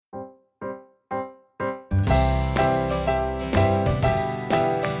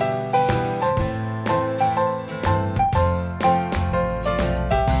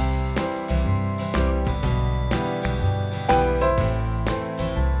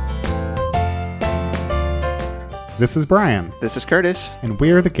This is Brian, This is Curtis. and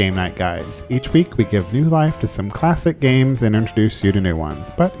we're the Game Night Guys. Each week we give new life to some classic games and introduce you to new ones,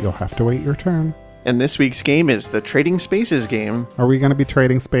 but you'll have to wait your turn. And this week's game is the Trading Spaces game. Are we going to be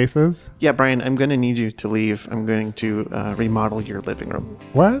trading spaces? Yeah, Brian, I'm going to need you to leave. I'm going to remodel your living room.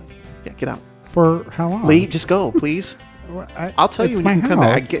 What? Yeah, get out. For how long? Leave. Just go, please. I'll tell you it's when you my can come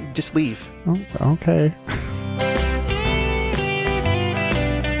back. house. Just leave. Oh, okay.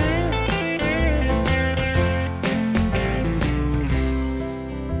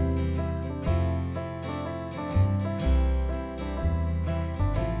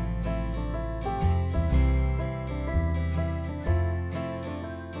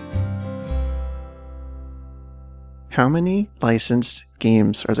 How many licensed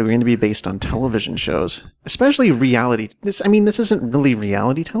games are there going to be based on television shows? Especially reality. This isn't really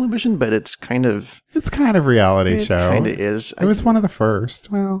reality television, but it's kind of... It's kind of reality It show. kind of is. It was one of the first.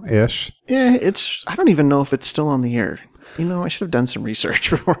 Well, ish. Yeah, I don't even know if it's still on the air. You know, I should have done some research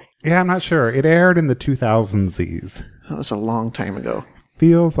before. Yeah, I'm not sure. It aired in the 2000s. That was a long time ago.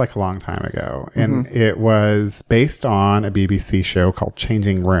 Feels like a long time ago. And it was based on a BBC show called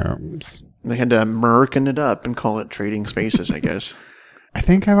Changing Rooms. They had to American it up and call it Trading Spaces, I guess. I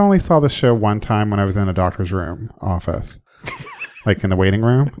think I've only saw the show one time when I was in a doctor's room office. Like in the waiting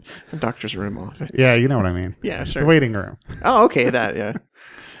room. The doctor's room office. Yeah, you know what I mean. Yeah, sure. The waiting room. Oh, okay, that, yeah.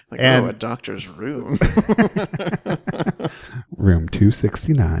 Like, And- a doctor's room. Room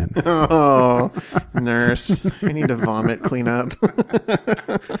 269. Oh, nurse. I need to vomit, clean up.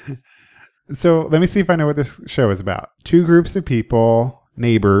 So let me see if I know what this show is about. Two groups of people,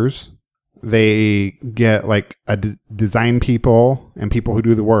 neighbors. They get like design people and people who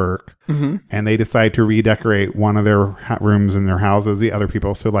do the work, and they decide to redecorate one of their rooms in their houses. The other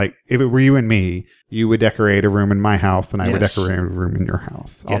people, so like if it were you and me, you would decorate a room in my house, and I would Yes. decorate a room in your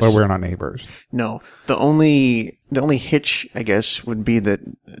house. Yes. Although we're not neighbors. No, the only hitch, I guess, would be that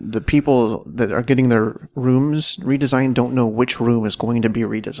the people that are getting their rooms redesigned don't know which room is going to be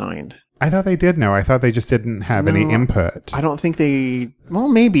redesigned. I thought they did know. I thought they just didn't have any input. I don't think well,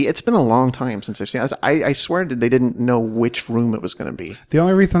 maybe. It's been a long time since I've seen it. I swear that they didn't know which room it was going to be. The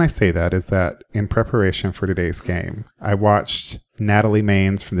only reason I say that is that in preparation for today's game, I watched Natalie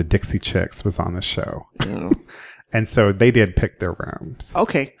Maines from the Dixie Chicks was on the show. Oh. And so they did pick their rooms.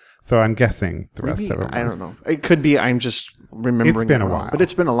 Okay. So I'm guessing the rest Maybe, of them. I don't know. It could be I'm just remembering It's been it a wrong, while. but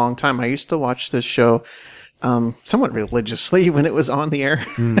it's been a long time. I used to watch this show somewhat religiously when it was on the air.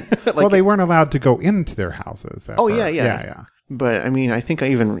 Like, Well, they weren't allowed to go into their houses. at Oh, first. yeah. Yeah. But I mean, I think I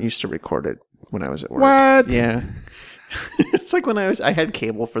even used to record it when I was at work. What? Yeah. It's like when I had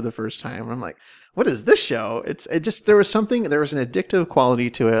cable for the first time. I'm like, what is this show? There was an addictive quality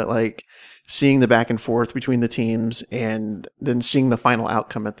to it, like seeing the back and forth between the teams and then seeing the final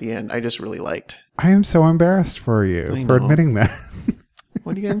outcome at the end. I just really liked. I am so embarrassed for you I for know. admitting that.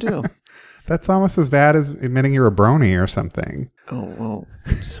 What are you going to do? That's almost as bad as admitting you're a brony or something. Oh, well,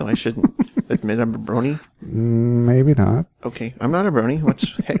 so I shouldn't admit I'm a brony? Maybe not. Okay, I'm not a brony.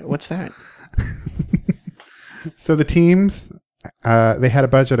 What's that? So the teams, they had a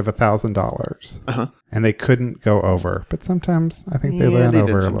budget of $1,000. Uh-huh. And they couldn't go over. But sometimes I think they Yeah, ran they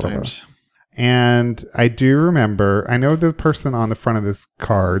over did a little bit. sometimes. And I do remember, I know the person on the front of this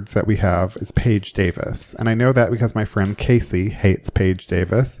cards that we have is Paige Davis. And I know that because my friend Casey hates Paige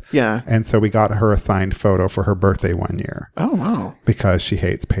Davis. Yeah. And so we got her a signed photo for her birthday one year Oh, wow. because she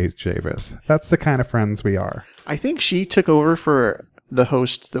hates Paige Davis. That's the kind of friends we are. I think she took over for the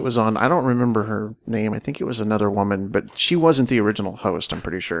host that was on. I don't remember her name. I think it was another woman, but she wasn't the original host, I'm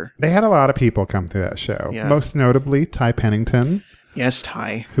pretty sure. They had a lot of people come through that show. Yeah. Most notably, Ty Pennington, Yes,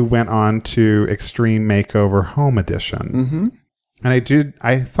 Ty. who went on to Extreme Makeover Home Edition. Mm-hmm. And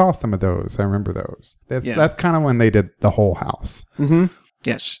I saw some of those. I remember those. That's kind of when they did the whole house. Mm-hmm.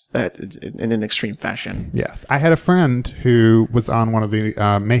 Yes, that in an extreme fashion. Yes. I had a friend who was on one of the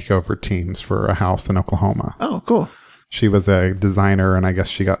makeover teams for a house in Oklahoma. Oh, cool. She was a designer, and I guess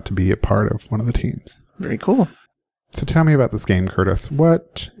she got to be a part of one of the teams. Very cool. So tell me about this game, Curtis.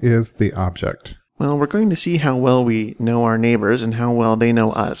 What is the object? Well, we're going to see how well we know our neighbors and how well they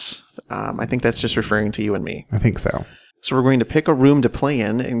know us. I think that's just referring to you and me. I think so. So we're going to pick a room to play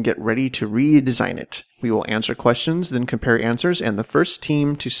in and get ready to redesign it. We will answer questions, then compare answers, and the first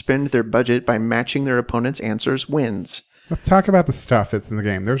team to spend their budget by matching their opponent's answers wins. Let's talk about the stuff that's in the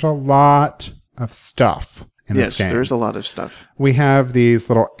game. There's a lot of stuff in this game. Yes, there's a lot of stuff. We have these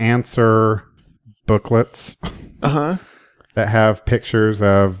little answer booklets Uh-huh. that have pictures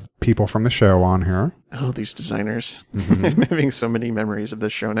of people from the show on here. Oh, these designers. I'm having so many memories of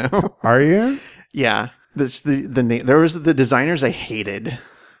this show now. Are you? Yeah. There was the designers I hated.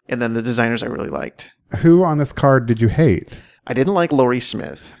 And then the designers I really liked. Who on this card did you hate? I didn't like Laurie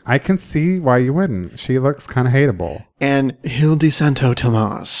Smith. I can see why you wouldn't. She looks kind of hateable. And Hildy Santo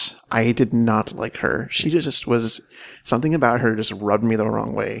Tomas. I did not like her. She just was, something about her just rubbed me the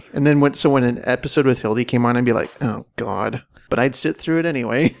wrong way. And then when an episode with Hildy came on, I'd be like, oh God. But I'd sit through it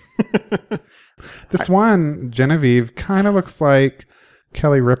anyway. This one, Genevieve, kind of looks like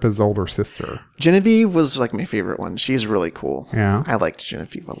Kelly Ripa's older sister. Genevieve was like my favorite one. She's really cool. Yeah. I liked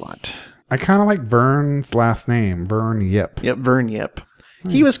Genevieve a lot. I kind of like Vern's last name, Vern Yip. Yep, Vern Yip.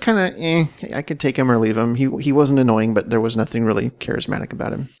 He was kind of, I could take him or leave him. He wasn't annoying, but there was nothing really charismatic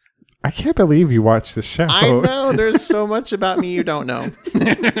about him. I can't believe you watched the show. I know. There's so much about me you don't know.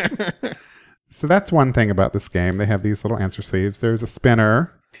 So that's one thing about this game. They have these little answer sleeves. There's a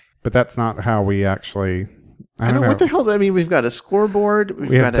spinner, but that's not how we actually... I don't know. What the hell? I mean, we've got a scoreboard.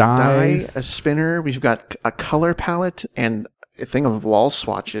 We've got a die, a spinner. We've got a color palette and a thing of wall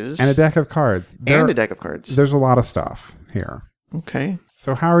swatches. And a deck of cards. A deck of cards. There's a lot of stuff here. Okay.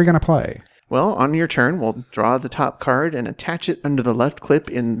 So how are we going to play? Well, on your turn, we'll draw the top card and attach it under the left clip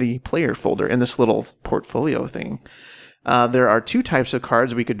in the player folder in this little portfolio thing. There are two types of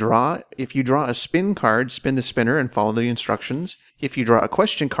cards we could draw. If you draw a spin card, spin the spinner and follow the instructions. If you draw a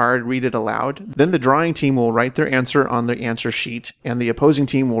question card, read it aloud. Then the drawing team will write their answer on the answer sheet, and the opposing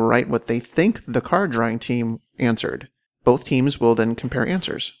team will write what they think the card drawing team answered. Both teams will then compare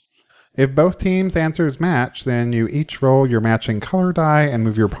answers. If both teams' answers match, then you each roll your matching color die and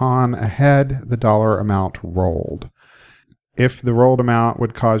move your pawn ahead the dollar amount rolled. If the rolled amount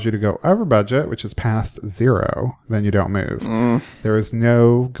would cause you to go over budget, which is past 0, then you don't move. There is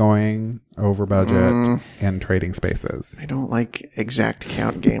no going over budget in trading spaces. I don't like exact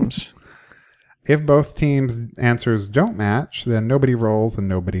count games. If both teams' answers don't match, then nobody rolls and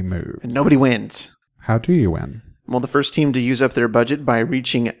nobody moves. And nobody wins. How do you win? Well, the first team to use up their budget by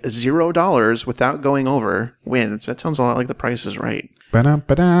reaching $0 without going over wins. That sounds a lot like The Price is Right.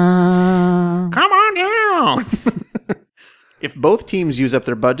 Ba-dum-ba-dum. Come on down! If both teams use up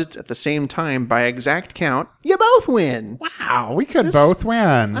their budgets at the same time by exact count, you both win. Wow, we could both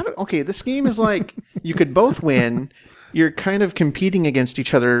win. Okay, this game is like you could both win. You're kind of competing against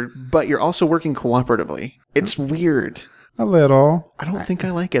each other, but you're also working cooperatively. It's weird. A little. I don't think I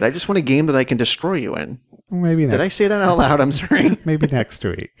like it. I just want a game that I can destroy you in. Maybe next. Did I say that out loud? I'm sorry. Maybe next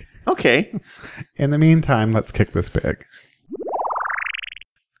week. Okay. In the meantime, let's kick this big.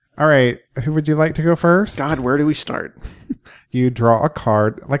 All right. Who would you like to go first? God, where do we start? You draw a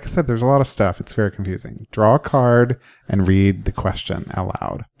card. Like I said, there's a lot of stuff. It's very confusing. Draw a card and read the question out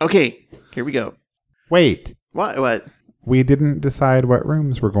loud. Okay. Here we go. Wait. What? We didn't decide what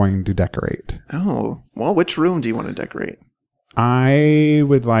rooms we're going to decorate. Oh. Well, which room do you want to decorate? I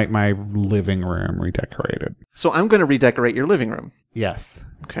would like my living room redecorated. So I'm going to redecorate your living room. Yes.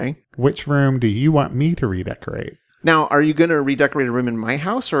 Okay. Which room do you want me to redecorate? Now, are you going to redecorate a room in my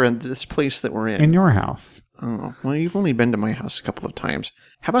house or in this place that we're in? In your house. Oh, well, you've only been to my house a couple of times.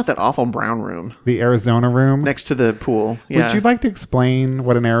 How about that awful brown room? The Arizona room? Next to the pool. Yeah. Would you like to explain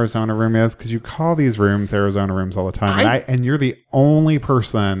what an Arizona room is? Because you call these rooms Arizona rooms all the time. And you're the only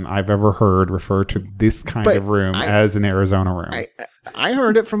person I've ever heard refer to this kind of room as an Arizona room. I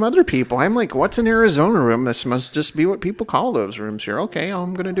heard it from other people. I'm like, what's an Arizona room? This must just be what people call those rooms here. Okay,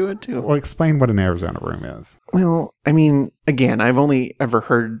 I'm going to do it too. Well, explain what an Arizona room is. Well, I mean, again, I've only ever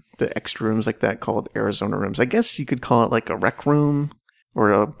heard the extra rooms like that called Arizona rooms. I guess you could call it like a rec room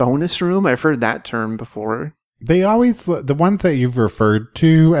or a bonus room. I've heard that term before. They always, the ones that you've referred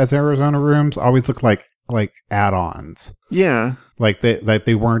to as Arizona rooms always look like add-ons. Yeah. Like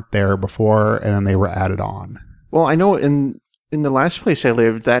they weren't there before and then they were added on. Well, I know in the last place I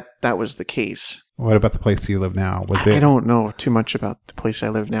lived, that was the case. What about the place you live now? I don't know too much about the place I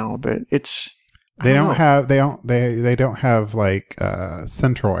live now, but it's they don't have like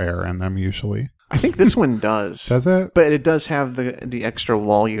central air in them usually. I think this one does. Does it? But it does have the extra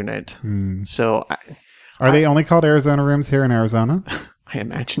wall unit. So are they only called Arizona rooms here in Arizona? I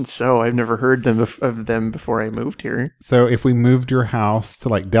imagine so. I've never heard of them before I moved here. So if we moved your house to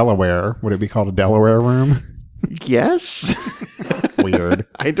like Delaware, would it be called a Delaware room? Yes. Weird.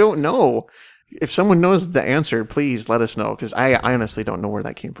 I don't know. If someone knows the answer, please let us know, because I honestly don't know where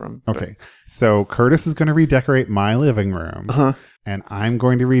that came from. Okay. So Curtis is going to redecorate my living room, and I'm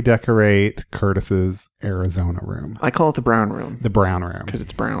going to redecorate Curtis's Arizona room. I call it the brown room. The brown room. Because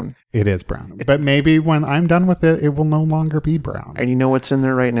it's brown. It is brown. But maybe when I'm done with it, it will no longer be brown. And you know what's in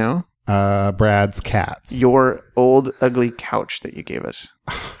there right now? Brad's cats. Your old ugly couch that you gave us.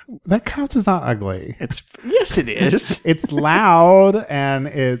 That couch is not ugly. Yes, it is. It's loud and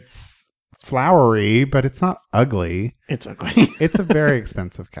it's flowery, but it's not ugly. It's ugly. It's a very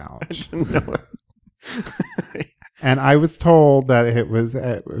expensive couch. I didn't know it. And I was told that it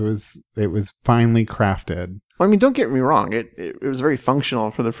was finely crafted. Well, I mean, don't get me wrong. It was very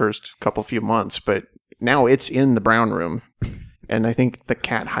functional for the first few months, but now it's in the brown room. And I think the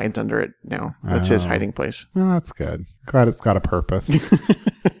cat hides under it now. That's his hiding place. Well, that's good. Glad it's got a purpose.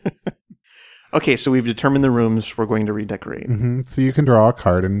 Okay, so we've determined the rooms we're going to redecorate. Mm-hmm. So you can draw a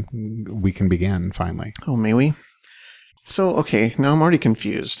card and we can begin finally. Oh, may we? So, okay, now I'm already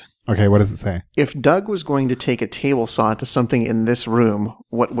confused. Okay, what does it say? If Doug was going to take a table saw to something in this room,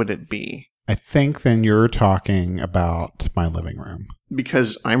 what would it be? I think then you're talking about my living room.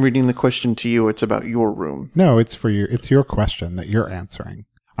 Because I'm reading the question to you, it's about your room. No, it's your question that you're answering.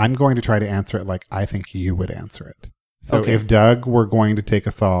 I'm going to try to answer it like I think you would answer it. So Okay. if Doug were going to take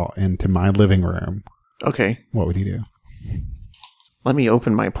a saw into my living room, Okay, what would he do? let me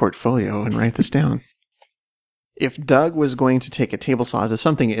open my portfolio and write this down. If Doug was going to take a table saw to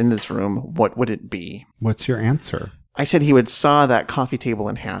something in this room, what would it be? What's your answer? I said he would saw that coffee table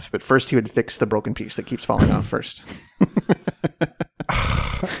in half, but first he would fix the broken piece that keeps falling off first.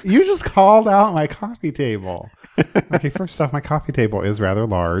 You just called out my coffee table. Okay, first off, my coffee table is rather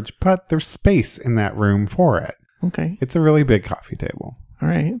large, but there's space in that room for it. Okay, It's a really big coffee table, all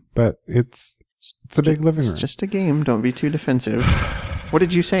right. but it's a big living room. It's just a game. Don't be too defensive. What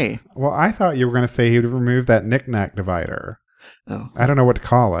did you say? Well, I thought you were going to say he would remove that knick-knack divider. Oh, I don't know what to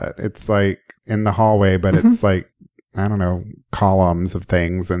call it. It's like in the hallway, but it's like, I don't know, columns of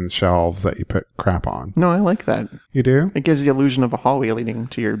things and shelves that you put crap on. no, I like that. You do? It gives the illusion of a hallway leading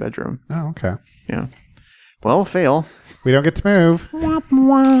to your bedroom. Oh, okay. Yeah. Well, fail. We don't get to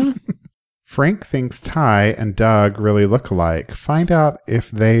move. Frank thinks Ty and Doug really look alike. Find out if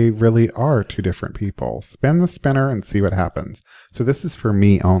they really are two different people. Spin the spinner and see what happens. So this is for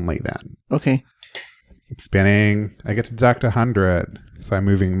me only then. Okay. Spinning. I get to deduct 100. So I'm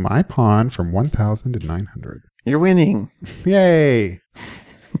moving my pawn from 1,000 to 900. You're winning. Yay.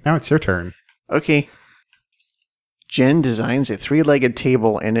 Now it's your turn. Okay. Jen designs a 3-legged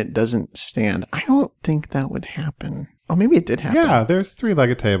table and it doesn't stand. I don't think that would happen. Oh, maybe it did happen. Yeah, there's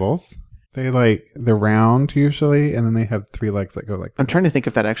 3-legged tables. They're round usually, and then they have 3 legs that go like this. I'm trying to think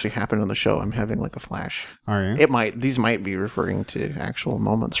if that actually happened on the show. I'm having like a flash. Are you? It might. These might be referring to actual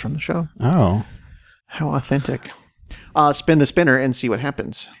moments from the show. Oh. How authentic. Spin the spinner and see what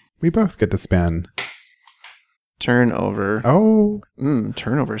happens. We both get to spin. Turnover. Oh.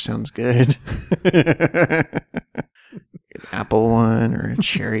 Turnover sounds good. An apple one or a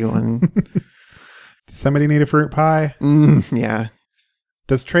cherry one. Does somebody need a fruit pie? Yeah.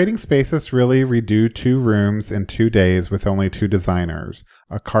 Does Trading Spaces really redo 2 rooms in 2 days with only 2 designers,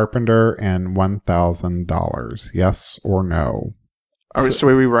 a carpenter and $1,000? Yes or no? So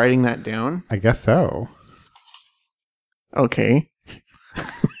are we writing that down? I guess so. Okay.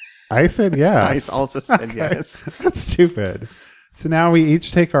 I said yes. I also said yes. That's stupid. So now we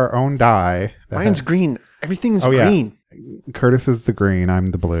each take our own die. Mine's green. Everything's Oh, yeah. green. Curtis is the green. I'm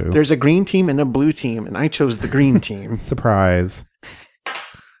the blue. There's a green team and a blue team, and I chose the green team. Surprise.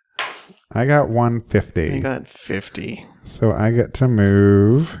 I got 150. I got 50. So I get to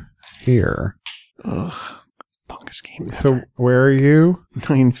move here. Ugh. Longest game ever. So where are you?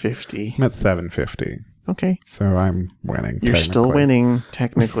 950. I'm at 750. Okay. So I'm winning. You're still technically. winning,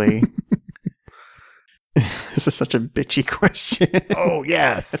 technically. This is such a bitchy question. Oh,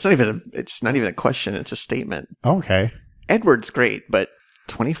 yes. It's not even a question, it's a statement. Okay. Edward's great, but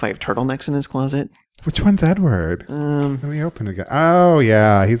 25 turtlenecks in his closet? Which one's Edward? Let me open again. Oh,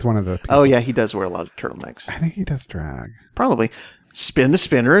 yeah. He's one of the people. Oh yeah, he does wear a lot of turtlenecks. I think he does drag. Probably. Spin the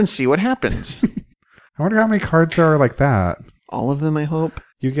spinner and see what happens. I wonder how many cards there are like that. All of them, I hope.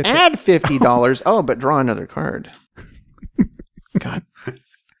 You get to- Add $50. Oh, but draw another card. God.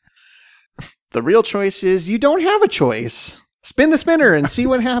 The real choice is you don't have a choice. Spin the spinner and see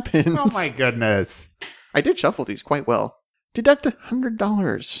what happens. Oh, my goodness. I did shuffle these quite well. Deduct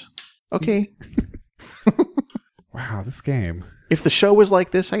 $100. Okay. Wow, this game. If the show was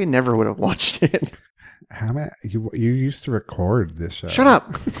like this, I never would have watched it. How many? You used to record this show. Shut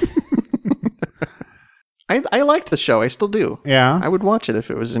up. I liked the show. I still do. Yeah. I would watch it if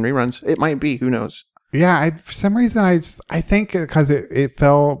it was in reruns. It might be. Who knows? Yeah, for some reason, I think because it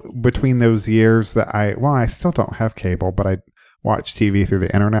fell between those years that I still don't have cable, but I watch TV through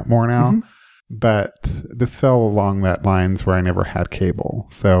the internet more now. Mm-hmm. But this fell along that lines where I never had cable.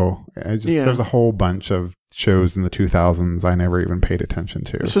 So there's a whole bunch of shows in the 2000s I never even paid attention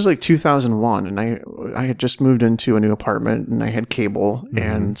to. This was like 2001, and I had just moved into a new apartment, and I had cable,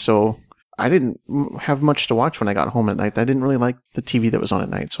 and so I didn't have much to watch when I got home at night. I didn't really like the TV that was on at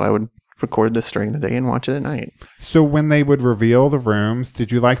night, so I would record this during the day and watch it at night. So when they would reveal the rooms,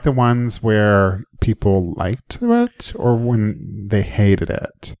 did you like the ones where people liked it or when they hated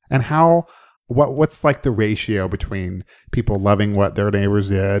it? And what's like the ratio between people loving what their neighbors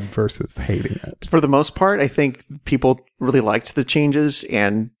did versus hating it? For the most part, I think people really liked the changes,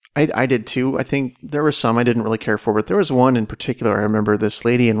 and I did too. I think there were some I didn't really care for, but there was one in particular. I remember this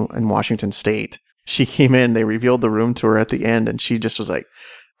lady in Washington State. She came in, they revealed the room to her at the end, and she just was like,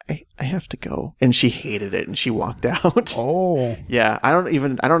 I have to go. And she hated it and she walked out. Oh. Yeah. I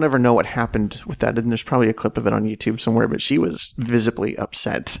don't ever know what happened with that. And there's probably a clip of it on YouTube somewhere, but she was visibly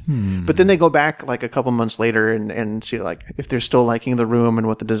upset. But then they go back like a couple months later and see like if they're still liking the room and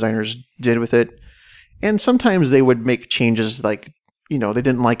what the designers did with it. And sometimes they would make changes like, they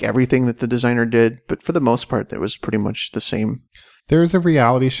didn't like everything that the designer did, but for the most part, it was pretty much the same. There's a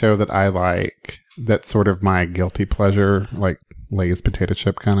reality show that I like that's sort of my guilty pleasure, like Lay's potato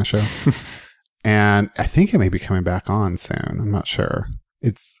chip kind of show. And I think it may be coming back on soon. I'm not sure.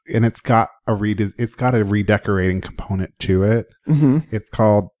 It's got a redecorating component to it. Mm-hmm. It's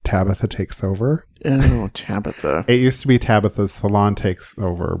called Tabitha Takes Over. Oh, Tabitha. It used to be Tabitha's Salon Takes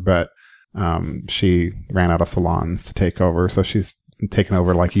Over, but she ran out of salons to take over. So she's taken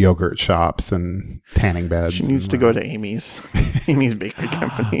over like yogurt shops and tanning beds. She needs to go to Amy's Bakery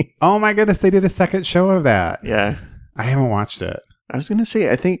Company. Oh my goodness. They did a second show of that. Yeah. I haven't watched it. I was going to say,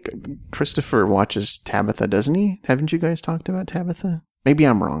 I think Christopher watches Tabitha, doesn't he? Haven't you guys talked about Tabitha? Maybe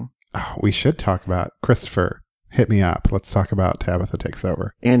I'm wrong. Oh, we should talk about Christopher. Hit me up. Let's talk about Tabitha Takes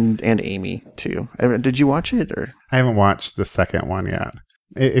Over. And Amy, too. Did you watch it? Or I haven't watched the second one yet.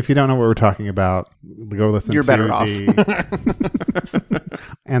 If you don't know what we're talking about, go listen You're to better off.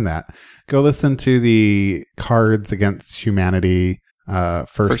 And that. Go listen to the Cards Against Humanity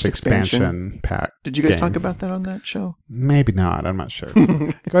first expansion pack. Did you guys game. talk about that on that show? Maybe not. I'm not sure.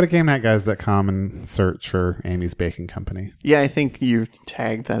 Go to GameNightGuys.com and search for Amy's Baking Company. Yeah, I think you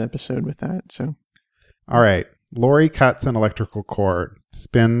tagged that episode with that. So, all right. Lori cuts an electrical cord.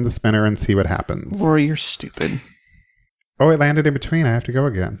 Spin the spinner and see what happens. Lori, you're stupid. Oh, it landed in between. I have to go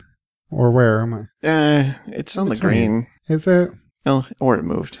again. Or where am I? It's on the green. Is it? Oh, or it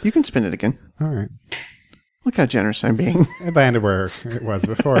moved. You can spin it again. All right. Look how generous I'm being. It landed where it was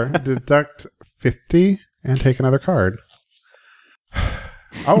before. Deduct 50 and take another card.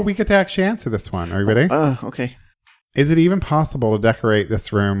 Oh, we get to actually answer this one. Are you ready? Okay. Is it even possible to decorate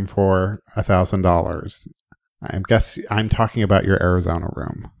this room for $1,000? I'm talking about your Arizona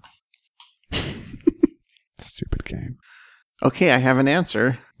room. Stupid game. Okay, I have an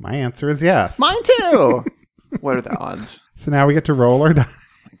answer. My answer is yes. Mine too. What are the odds? So now we get to roll or die.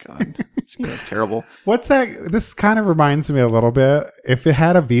 Oh my God. This game is terrible. What's that? This kind of reminds me a little bit. If it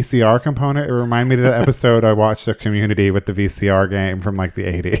had a VCR component, it reminded me of the episode I watched of Community with the VCR game from like the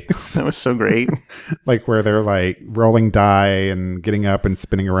 80s. That was so great. Like where they're like rolling die and getting up and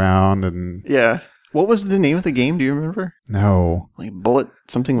spinning around and... Yeah. What was the name of the game? Do you remember? No. Like bullet,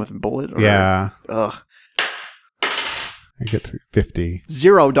 something with bullet? Or, yeah. Ugh. I get to 50.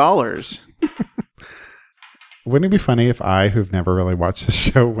 $0. Wouldn't it be funny if I, who've never really watched the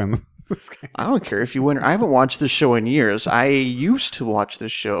show, win this game? I don't care if you win. I haven't watched this show in years. I used to watch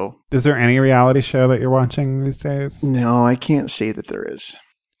this show. Is there any reality show that you're watching these days? No, I can't say that there is.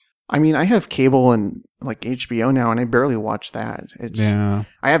 I mean, I have cable and like HBO now, and I barely watch that. Yeah.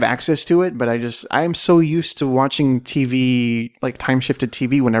 I have access to it, but I'm so used to watching TV, like time-shifted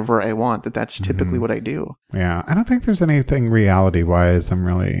TV whenever I want, that's typically what I do. Yeah. I don't think there's anything reality-wise I'm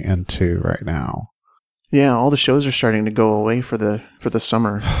really into right now. Yeah, all the shows are starting to go away for the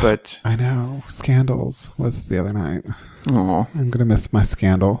summer, but... I know. Scandals was the other night. Oh, I'm going to miss my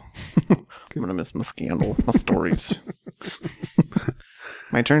Scandal. I'm going to miss my Scandal, my stories.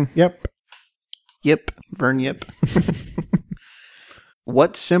 My turn? Yep. Yep. Vern, yep.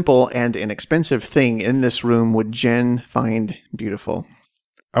 What simple and inexpensive thing in this room would Jen find beautiful?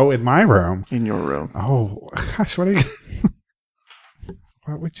 Oh, in my room? In your room. Oh, gosh, what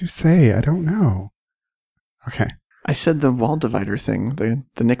would you say? I don't know. Okay. I said the wall divider thing, the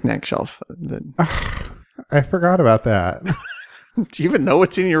knick-knack shelf. I forgot about that. Do you even know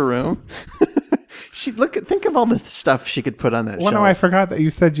what's in your room? Think of all the stuff she could put on that shelf. No, I forgot that you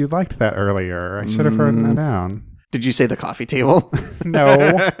said you liked that earlier. I should have written that down. Did you say the coffee table?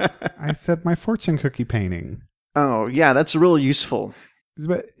 No. I said my fortune cookie painting. Oh, yeah, that's real useful.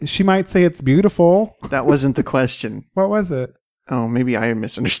 But she might say it's beautiful. That wasn't the question. What was it? Oh, maybe I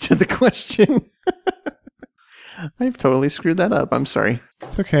misunderstood the question. I've totally screwed that up. I'm sorry.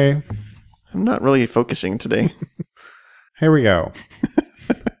 It's okay. I'm not really focusing today. Here we go.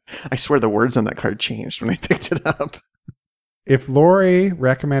 I swear the words on that card changed when I picked it up. If Lori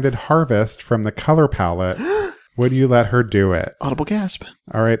recommended Harvest from the color palette, would you let her do it? Audible gasp.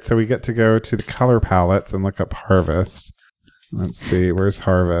 All right, so we get to go to the color palettes and look up Harvest. Let's see, where's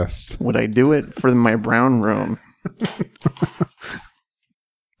Harvest? Would I do it for my brown room?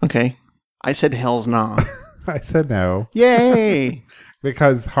 Okay. I said hell's nah. I said no. Yay!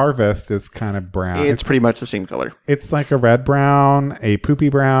 Because Harvest is kind of brown. It's pretty much the same color. It's like a red brown, a poopy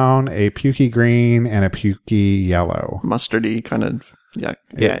brown, a pukey green, and a pukey yellow. Mustardy kind of. Yeah.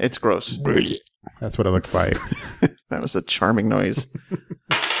 Yeah, it's gross. That's what it looks like. That was a charming noise.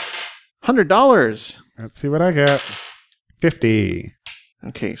 $100. Let's see what I get. 50.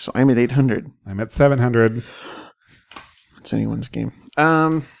 Okay, so I'm at 800. I'm at 700. It's anyone's game.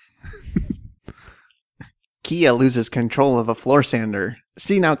 Kia loses control of a floor sander.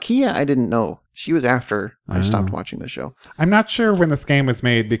 See, now Kia, I didn't know. She was after I stopped watching the show. I'm not sure when this game was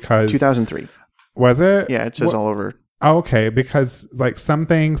made because... 2003. Was it? Yeah, it says all over. Oh, okay, because like some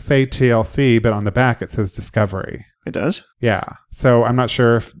things say TLC, but on the back it says Discovery. It does? Yeah. So I'm not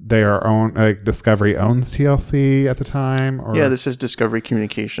sure if they are like Discovery owns TLC at the time or... Yeah, this is Discovery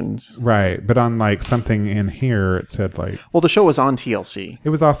Communications. Right. But on like something in here, it said like... Well, the show was on TLC. It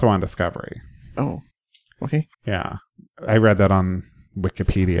was also on Discovery. Oh, okay. Yeah. I read that on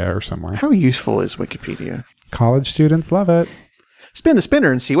Wikipedia or somewhere. How useful is Wikipedia? College students love it. Spin the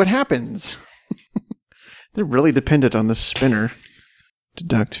spinner and see what happens. They're really dependent on the spinner.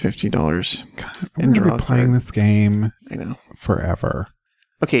 Deduct $50 I'm going to be playing this game I know. forever.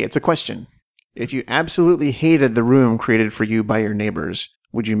 Okay, it's a question. If you absolutely hated the room created for you by your neighbors,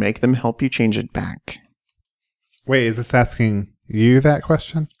 would you make them help you change it back? Wait, is this asking you that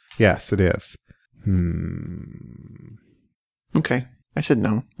question? Yes, it is. Okay. I said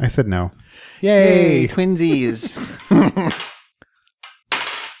no. I said no. Yay! Twinsies.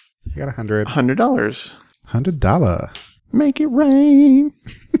 You got 100. $100. $100. Make it rain.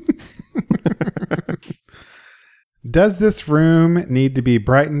 Does this room need to be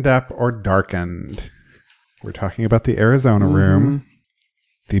brightened up or darkened? We're talking about the Arizona room.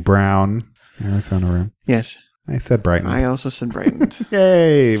 The brown Arizona room. Yes. I said brightened. I also said brightened.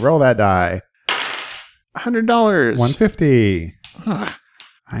 Yay! Roll that die. $100. 150.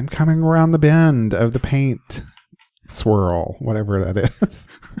 I'm coming around the bend of the paint swirl, whatever that is.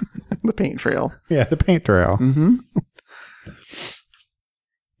 The paint trail. Yeah, the paint trail. Mm-hmm.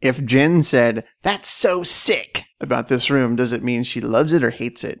 If Jen said, "That's so sick," about this room, does it mean she loves it or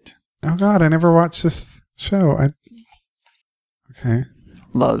hates it? Oh, God, I never watched this show. Okay.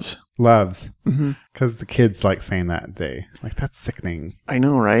 Loves. Loves. Mm-hmm. Because the kids like saying that day. Like, that's sickening. I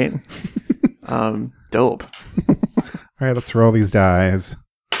know, right? Dope. All right, let's roll these dice.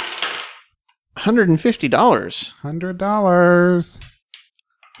 $150. $100.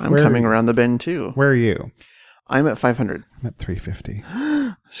 I'm coming around the bend, too. Where are you? I'm at 500. I'm at 350.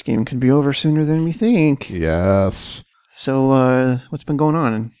 This game could be over sooner than we think. Yes. So, what's been going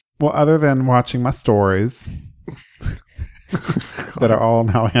on? Well, other than watching my stories that are all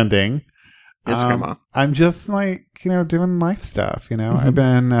now ending. Yes, Grandma. I'm just like, doing life stuff, I've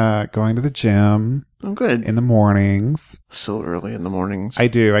been going to the gym. Oh, good. In the mornings. So early in the mornings. I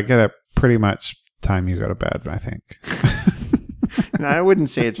do. I get up pretty much time you go to bed, I think. No, I wouldn't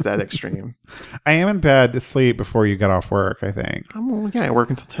say it's that extreme. I am in bed to sleep before you get off work, I think. I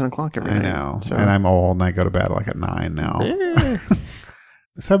work until 10 o'clock every night. I know. So. And I'm old and I go to bed like at 9 now. Yeah.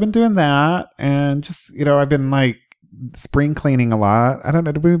 So I've been doing that and just, I've been like spring cleaning a lot. I don't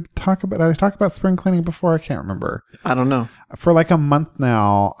know. Did I talk about spring cleaning before? I can't remember. I don't know. For like a month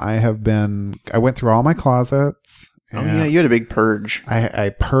now, I went through all my closets. Oh, yeah. You had a big purge.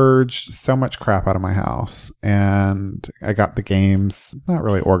 I purged so much crap out of my house and I got the games not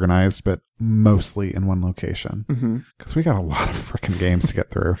really organized, but mostly in one location because we got a lot of freaking games to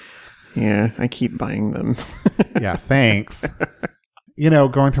get through. Yeah. I keep buying them. Yeah. Thanks.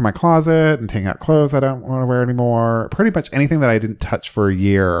 Going through my closet and taking out clothes I don't want to wear anymore. Pretty much anything that I didn't touch for a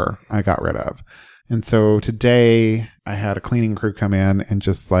year, I got rid of. And so today I had a cleaning crew come in and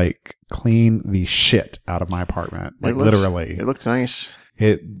just like clean the shit out of my apartment. Like literally. It looked nice.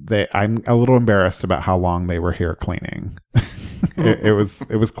 I'm a little embarrassed about how long they were here cleaning. It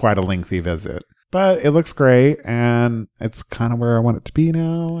was quite a lengthy visit. But it looks great and it's kind of where I want it to be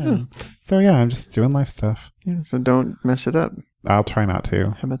now. And so yeah, I'm just doing life stuff. Yeah, so don't mess it up. I'll try not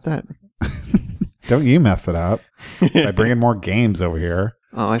to. How about that? Don't you mess it up by bringing more games over here.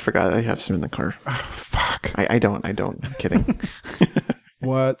 Oh, I forgot. I have some in the car. Oh, fuck. I don't. I'm kidding.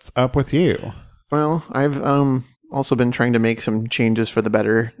 What's up with you? Well, I've also been trying to make some changes for the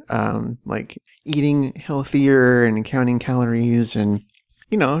better, like eating healthier and counting calories and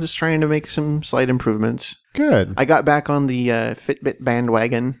just trying to make some slight improvements. Good. I got back on the Fitbit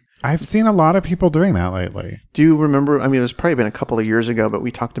bandwagon. I've seen a lot of people doing that lately. Do you remember? I mean, it was probably been a couple of years ago, but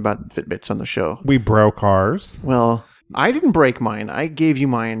we talked about Fitbits on the show. We broke ours. Well, I didn't break mine. I gave you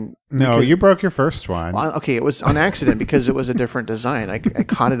mine. No, you broke your first one. Well, okay, it was on accident because it was a different design. I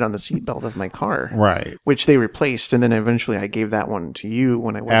caught it on the seatbelt of my car. Right. Which they replaced, and then eventually I gave that one to you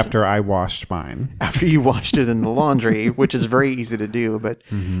when I wasn't. After I washed mine. After you washed it in the laundry, which is very easy to do, but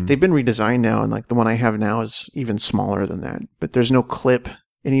they've been redesigned now, and like the one I have now is even smaller than that. But there's no clip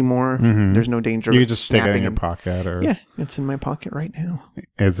anymore. There's no danger of You it just stick it in snapping. your pocket, or Yeah, it's in my pocket right now.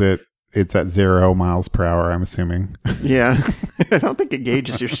 It's at 0 miles per hour, I'm assuming. Yeah, I don't think it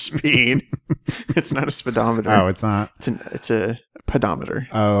gauges your speed. It's not a speedometer. Oh, it's not? It's a pedometer.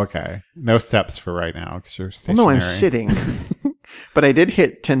 Oh, okay. No steps for right now because you're Well, stationary. no, I'm sitting. But I did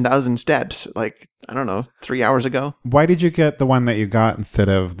hit 10,000 steps, like, I don't know, 3 hours ago. Why did you get the one that you got instead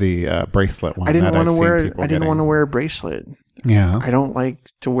of the bracelet one? I didn't want to wear. I I didn't want to wear a bracelet. Yeah. I don't like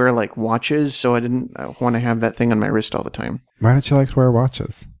to wear like watches, so I want to have that thing on my wrist all the time. Why don't you like to wear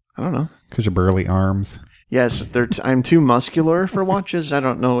watches? I don't know. Because your burly arms. Yes, I'm too muscular for watches. I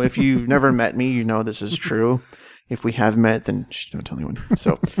don't know. If you've never met me, you know this is true. If we have met, then don't tell anyone.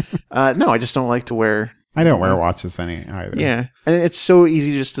 So, no, I just don't like to wear. I don't wear watches either. Yeah, and it's so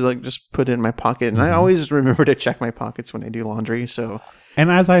easy just to just put it in my pocket, and I always remember to check my pockets when I do laundry. So, and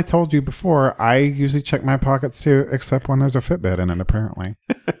as I told you before, I usually check my pockets too, except when there's a Fitbit in it. Apparently.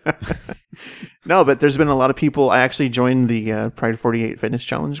 No, but there's been a lot of people. I actually joined the Pride 48 Fitness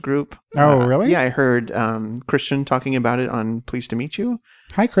Challenge group. Oh, really? Yeah, I heard Christian talking about it on Pleased to Meet You.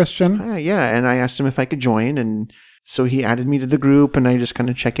 Hi, Christian. Yeah, and I asked him if I could join, and so he added me to the group, and I just kind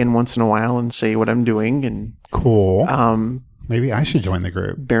of check in once in a while and say what I'm doing. And cool. Maybe I should join the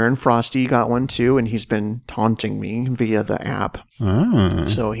group. Baron Frosty got one too, and he's been taunting me via the app. Oh.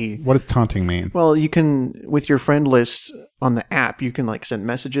 So what does taunting mean? Well, you can, with your friend list on the app, you can like send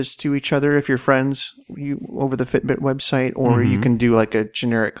messages to each other if you're friends over the Fitbit website, or you can do like a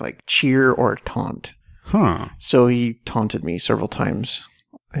generic like cheer or taunt. Huh. So he taunted me several times,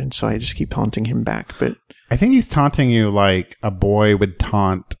 and so I just keep taunting him back. But I think he's taunting you like a boy would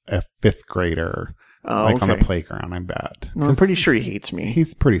taunt a fifth grader. On the playground, I bet. No, I'm pretty sure he hates me.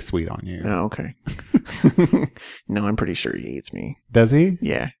 He's pretty sweet on you. Oh, okay. No, I'm pretty sure he hates me. Does he?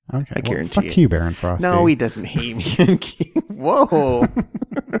 Yeah. Okay. I guarantee fuck it. you, Baron Frosty. No, he doesn't hate me. Whoa.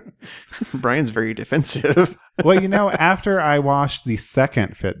 Brian's very defensive. Well, after I washed the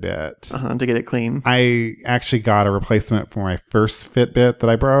second Fitbit, to get it clean. I actually got a replacement for my first Fitbit that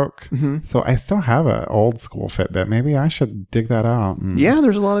I broke. So I still have an old school Fitbit. Maybe I should dig that out. Yeah,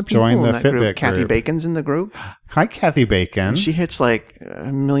 there's a lot of people join in the that Fitbit group. Kathy group. Bacon's in the group. Hi, Kathy Bacon. She hits like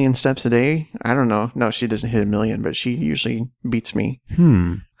 1 million steps a day. I don't know. No, she doesn't hit 1 million, but she usually beats me.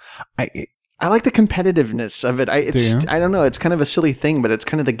 I like the competitiveness of it. I don't know. It's kind of a silly thing, but it's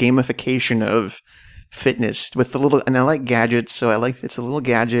kind of the gamification of fitness with the little, and I like gadgets. So it's a little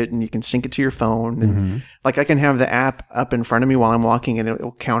gadget and you can sync it to your phone. And like I can have the app up in front of me while I'm walking and it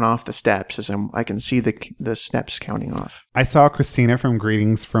will count off the steps as I can see the steps counting off. I saw Christina from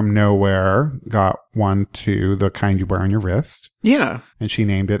Greetings from Nowhere got one too, the kind you wear on your wrist. Yeah. And she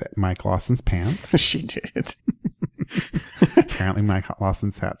named it Mike Lawson's pants. She did. Apparently Mike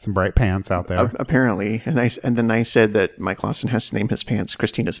Lawson's had some bright pants out there. Apparently. And then I said that Mike Lawson has to name his pants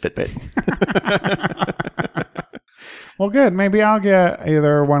Christina's Fitbit. Well, good. Maybe I'll get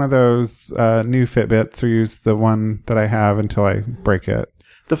either one of those new Fitbits or use the one that I have until I break it.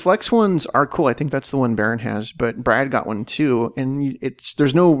 The Flex ones are cool. I think that's the one Baron has, but Brad got one too. And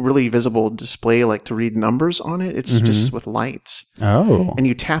there's no really visible display like to read numbers on it. It's just with lights. Oh. And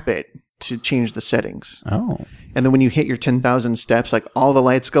you tap it to change the settings. Oh. And then when you hit your 10,000 steps, like all the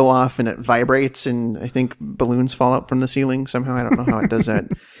lights go off and it vibrates and I think balloons fall up from the ceiling somehow. I don't know how it does that.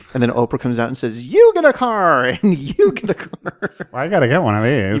 And then Oprah comes out and says, "You get a car and you get a car." Well, I got to get one of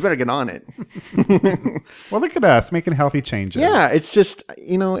these. You better get on it. Well, look at us making healthy changes. Yeah, it's just,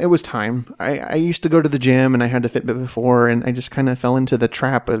 it was time. I used to go to the gym and I had a Fitbit before and I just kind of fell into the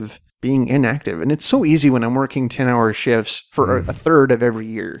trap of being inactive. And it's so easy when I'm working 10-hour shifts for a third of every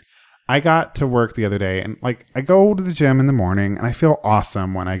year. I got to work the other day and I go to the gym in the morning and I feel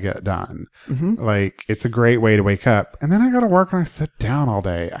awesome when I get done. Like it's a great way to wake up. And then I go to work and I sit down all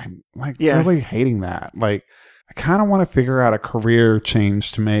day. I'm really hating that. Like I kind of want to figure out a career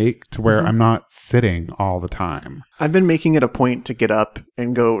change to make to where I'm not sitting all the time. I've been making it a point to get up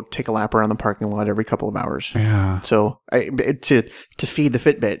and go take a lap around the parking lot every couple of hours. Yeah. So to feed the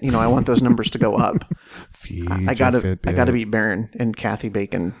Fitbit, I want those numbers to go up. I gotta beat Baron and Kathy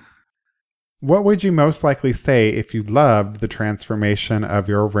Bacon. What would you most likely say if you loved the transformation of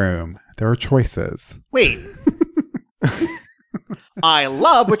your room? There are choices. Wait. I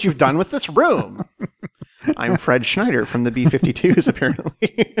love what you've done with this room. I'm Fred Schneider from the B-52s,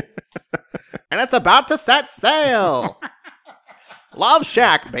 apparently. And it's about to set sail. Love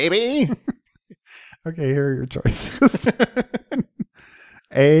Shack, baby. Okay, here are your choices.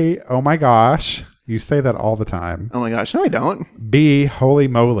 A, oh my gosh. You say that all the time. Oh my gosh, no I don't. B, holy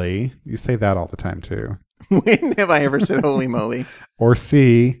moly. You say that all the time too. When have I ever said holy moly? Or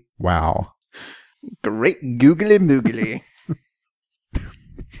C, wow. Great googly moogly.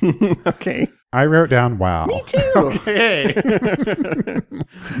 Okay. I wrote down wow. Me too. Okay.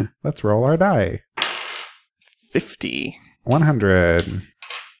 Let's roll our die. 50. 100.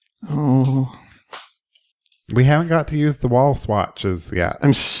 Oh. We haven't got to use the wall swatches yet.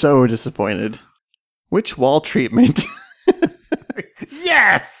 I'm so disappointed. Which wall treatment?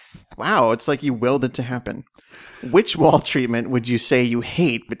 Yes! Wow, it's like you willed it to happen. Which wall treatment would you say you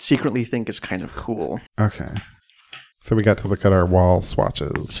hate but secretly think is kind of cool? Okay. So we got to look at our wall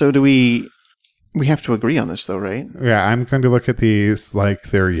swatches. So do we have to agree on this though, right? Yeah, I'm going to look at these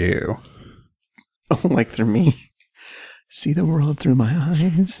like they're you. Oh, like through me. See the world through my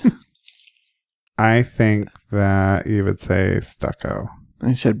eyes. I think that you would say stucco.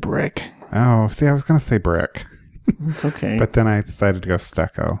 I said brick. Oh, see, I was going to say brick. It's okay. But then I decided to go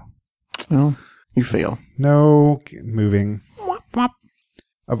stucco. Well, you fail. No moving. Wop, wop.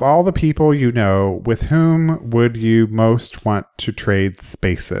 Of all the people you know, with whom would you most want to trade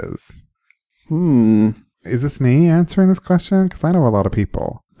spaces? Is this me answering this question? Because I know a lot of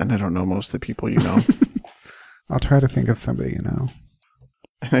people. And I don't know most of the people you know. I'll try to think of somebody you know.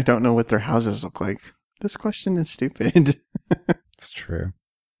 And I don't know what their houses look like. This question is stupid. It's true.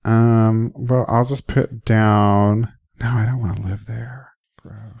 Well, I'll just put down... No, I don't want to live there.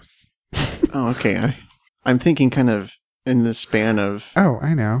 Gross. Oh, okay. I'm thinking kind of in the span of... Oh,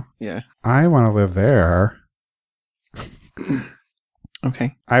 I know. Yeah. I want to live there.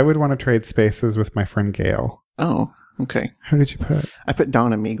 Okay. I would want to trade spaces with my friend Gail. Oh, okay. Who did you put? I put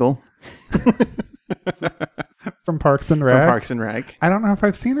Donna Meagle. From Parks and Rec? From Parks and Rec. I don't know if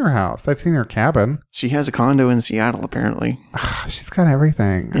I've seen her house. I've seen her cabin. She has a condo in Seattle, apparently. She's got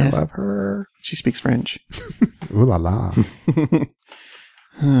everything. Yeah. I love her. She speaks French. Ooh la la.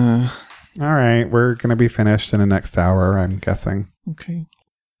 All right. We're going to be finished in the next hour, I'm guessing. Okay.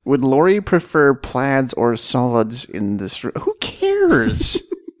 Would Lori prefer plaids or solids in this room? Who cares?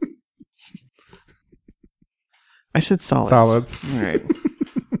 I said solids. Solids. All right.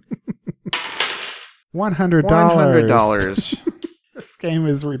 $100. $100. This game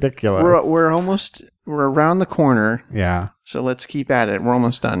is ridiculous. We're around the corner. Yeah. So let's keep at it. We're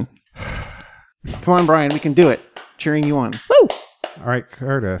almost done. Come on, Brian. We can do it. Cheering you on. Woo! All right,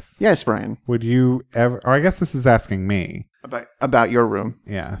 Curtis. Yes, Brian. Would you ever... Or I guess this is asking me. About your room.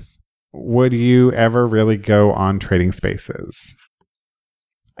 Yes. Would you ever really go on Trading Spaces?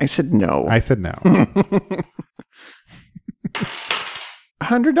 I said no. I said no.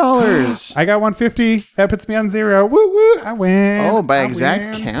 $100. I got 150. That puts me on 0. Woo woo! I win. Oh, by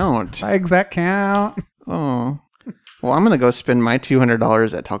exact count. By exact count. Oh. Well, I'm gonna go spend my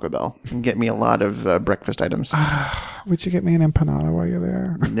 $200 at Taco Bell and get me a lot of breakfast items. Would you get me an empanada while you're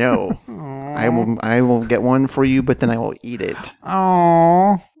there? No. I will get one for you, but then I will eat it.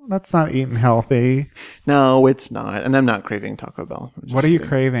 Oh, that's not eating healthy. No, it's not, and I'm not craving Taco Bell. What are you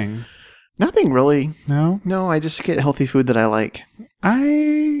craving? Nothing really. No? No, I just get healthy food that I like.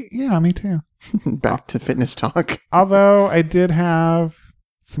 Yeah, me too. Back to fitness talk. Although I did have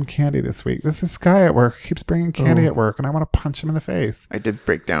some candy this week. This is Sky at work. He keeps bringing candy at work, and I want to punch him in the face. I did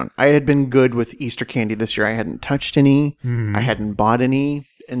break down. I had been good with Easter candy this year. I hadn't touched any. I hadn't bought any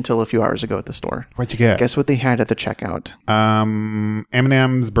until a few hours ago at the store. What'd you get? Guess what they had at the checkout?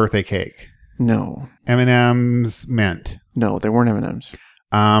 M&M's birthday cake. No. M&M's mint. No, there weren't M&M's.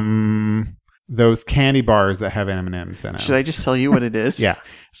 Those candy bars that have M&M's in it. Should I just tell you what it is? Yeah.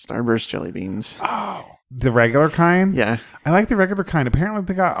 Starburst jelly beans. Oh, the regular kind? Yeah. I like the regular kind. Apparently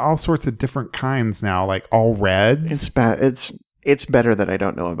they got all sorts of different kinds now, like all reds. It's bad. It's better that I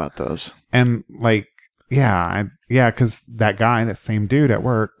don't know about those. And like, because that guy, that same dude at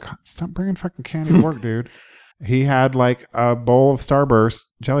work, God, stop bringing fucking candy to work, dude. He had like a bowl of Starburst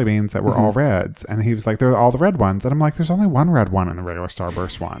jelly beans that were all reds. And he was like, they're all the red ones. And I'm like, there's only one red one in a regular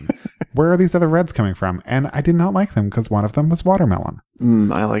Starburst one. Where are these other reds coming from? And I did not like them because one of them was watermelon.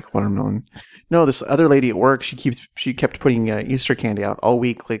 I like watermelon. No, this other lady at work, she kept putting Easter candy out all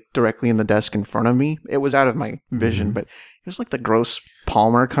week, like directly in the desk in front of me. It was out of my vision, but was like the gross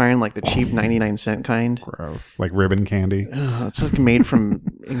Palmer kind, like the cheap 99-cent kind. Gross. Like ribbon candy. It's like made from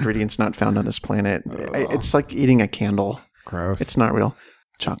ingredients not found on this planet. It's like eating a candle. Gross. It's not real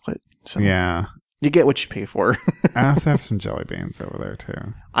chocolate. So Yeah. you get what you pay for. I also have some jelly beans over there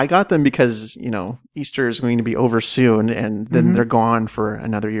too. I got them because, Easter is going to be over soon and then they're gone for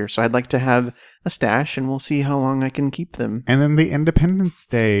another year. So I'd like to have a stash and we'll see how long I can keep them. And then the Independence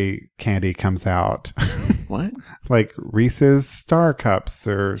Day candy comes out. What? Like Reese's Star Cups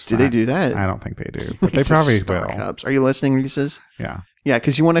or Do they do that? I don't think they do, but they Reese's probably Star will. Cups. Are you listening, Reese's? Yeah. Yeah,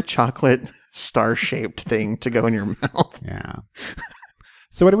 because you want a chocolate star-shaped thing to go in your mouth. Yeah.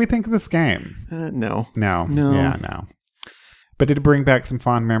 So what do we think of this game? No. No. No. Yeah, no. But did it bring back some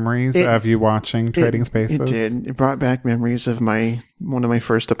fond memories of you watching Trading Spaces? It did. It brought back memories of one of my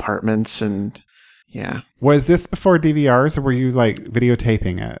first apartments, and yeah. Was this before DVRs, or were you like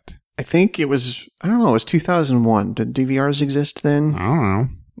videotaping it? I think it was, I don't know, it was 2001. Did DVRs exist then? I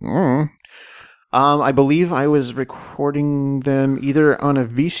don't know. I believe I was recording them either on a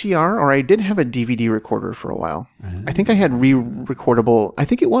VCR or I did have a DVD recorder for a while. I think I had re-recordable, I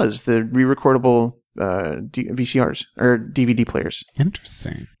think it was the re-recordable VCRs or DVD players.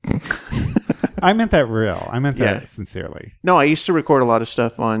 Interesting. I meant that real. I meant that sincerely. No, I used to record a lot of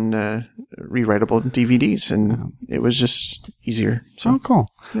stuff on rewritable DVDs, and it was just easier. So. Oh, cool.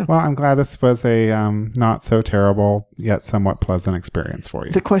 Yeah. Well, I'm glad this was a not so terrible yet somewhat pleasant experience for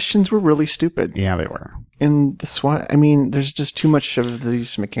you. The questions were really stupid. Yeah, they were. And the SWAT, there's just too much of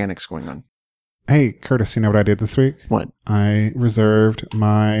these mechanics going on. Hey, Curtis, you know what I did this week? What? I reserved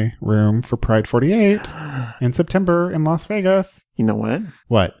my room for Pride 48 in September in Las Vegas. You know what?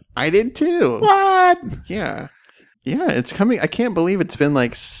 What? I did too. What? Yeah. Yeah, it's coming. I can't believe it's been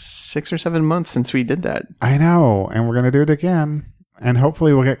like 6 or 7 months since we did that. I know, and we're going to do it again. And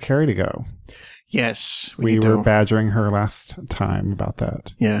hopefully we'll get Carrie to go. Yes. We were badgering her last time about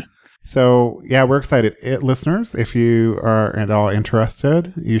that. Yeah. So, yeah, we're excited. Listeners, if you are at all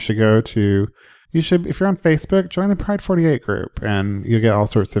interested, you should if you're on Facebook, join the Pride 48 group and you'll get all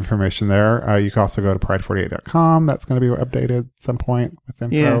sorts of information there. You can also go to pride48.com. That's going to be updated at some point with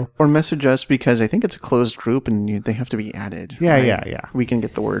info. Yeah. Or message us because I think it's a closed group and they have to be added. Yeah, right? yeah. We can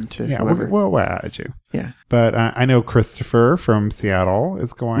get the word to whoever. We'll add you. Yeah. But I know Christopher from Seattle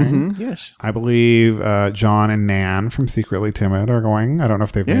is going. Mm-hmm, yes. I believe John and Nan from Secretly Timid are going. I don't know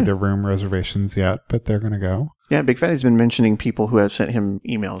if they've made their room reservations yet, but they're going to go. Yeah, Big Fatty's been mentioning people who have sent him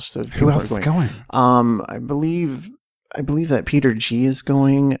emails. Who else is going? I believe that Peter G is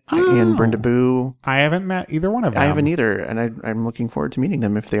going and Brenda Boo. I haven't met either one of them. I haven't either, and I'm looking forward to meeting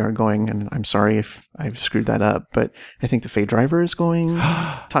them if they are going. And I'm sorry if I've screwed that up, but I think the Faye Driver is going.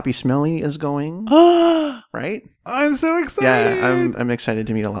 Toppy Smelly is going. Right? I'm so excited. Yeah, I'm excited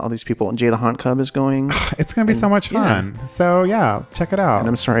to meet all these people. And Jay the Haunt Cub is going. It's going to be so much fun. Yeah. So yeah, check it out. And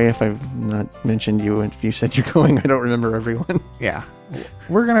I'm sorry if I've not mentioned you. If you said you're going, I don't remember everyone. Yeah.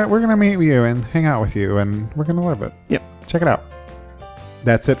 We're gonna meet you and hang out with you, and we're gonna love it. Yep. Check it out.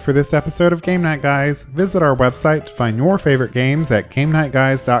 That's it for this episode of Game Night Guys. Visit our website to find your favorite games at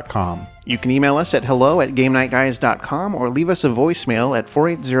GameNightGuys.com. You can email us at hello@GameNightGuys.com or leave us a voicemail at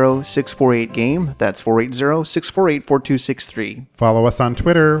 480-648-GAME. That's 480-648-4263. Follow us on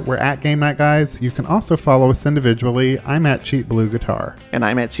Twitter. We're at Game Night Guys. You can also follow us individually. I'm at Cheap Blue Guitar. And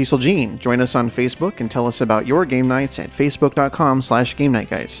I'm at Cecil Jean. Join us on Facebook and tell us about your game nights at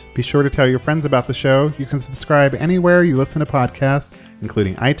facebook.com/GameNightGuys. Be sure to tell your friends about the show. You can subscribe anywhere you listen to podcasts,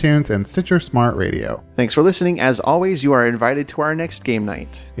 including iTunes and Stitcher Smart Radio. Thanks for listening. As always, you are invited to our next game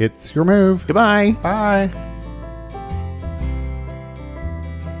night. It's your move. Goodbye. Bye.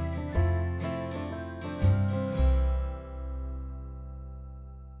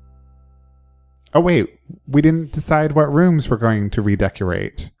 Oh, wait. We didn't decide what rooms we're going to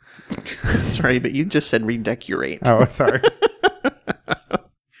redecorate. Sorry, but you just said redecorate. Oh, sorry.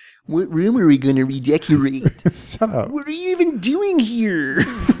 What room are we going to redecorate? Shut up. What are you even doing here?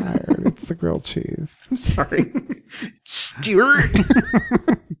 It's the grilled cheese. I'm sorry. Stuart.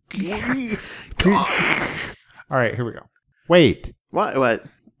 All right, here we go. Wait. What?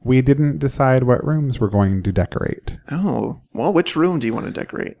 We didn't decide what rooms we're going to decorate. Oh, well, which room do you want to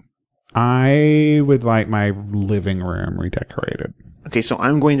decorate? I would like my living room redecorated. Okay, so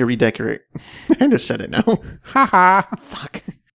I'm going to redecorate. I just said it now. Ha ha. Fuck.